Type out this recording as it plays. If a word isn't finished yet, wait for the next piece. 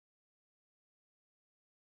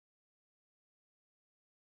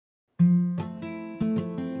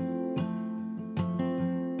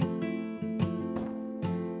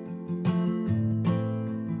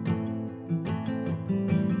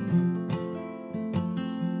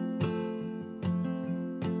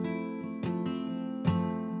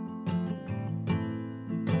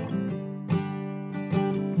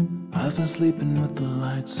I've been sleeping with the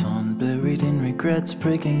lights on, buried in regrets,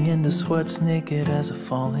 breaking into sweats, naked as a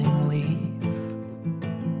falling leaf.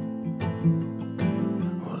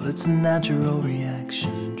 Well, it's a natural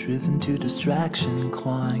reaction, driven to distraction,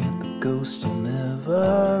 clawing at the ghosts I'll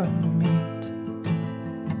never meet.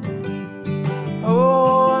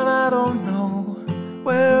 Oh, and I don't know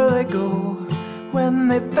where they go when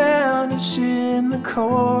they vanish in the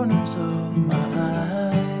corners of my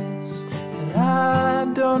eyes. And I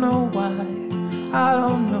don't know why, I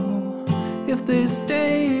don't know if they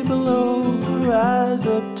stay below or rise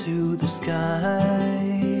up to the sky.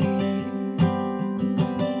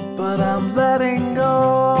 But I'm letting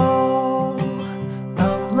go,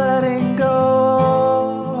 I'm letting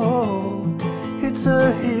go. It's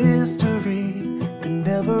a history that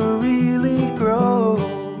never really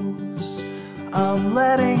grows. I'm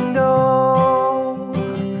letting go,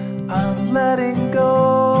 I'm letting go.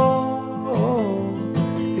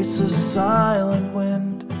 It's a silent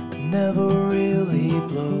wind that never really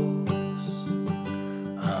blows.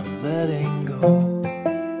 I'm letting go.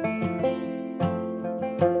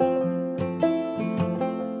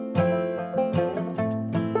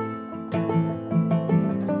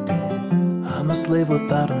 I'm a slave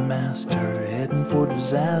without a master, heading for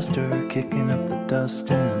disaster, kicking up the dust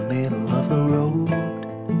in the middle of the road.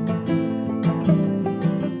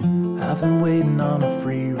 I've been waiting on a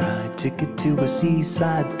free ride, ticket to a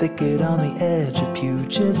seaside thicket on the edge of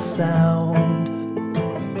Puget Sound.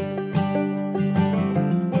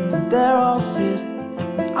 And there I'll sit,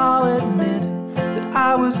 and I'll admit that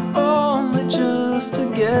I was only just a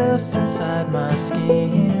guest inside my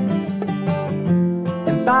skin.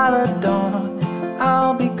 And by the dawn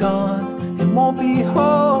I'll be gone and won't be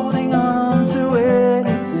holding on to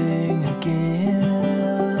anything again.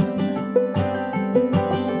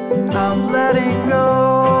 I'm letting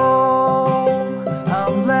go,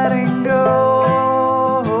 I'm letting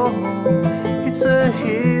go. It's a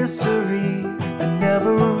history that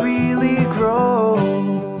never really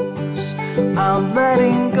grows. I'm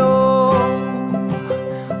letting go,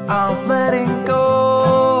 I'm letting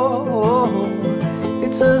go.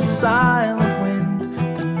 It's a silent wind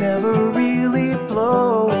that never really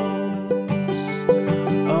blows.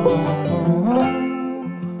 Oh, oh, oh,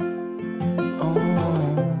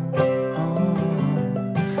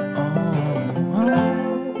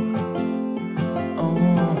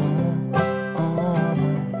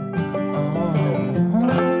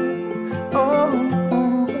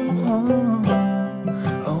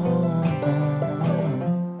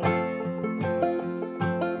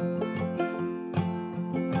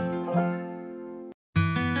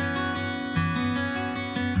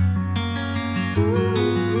 ooh.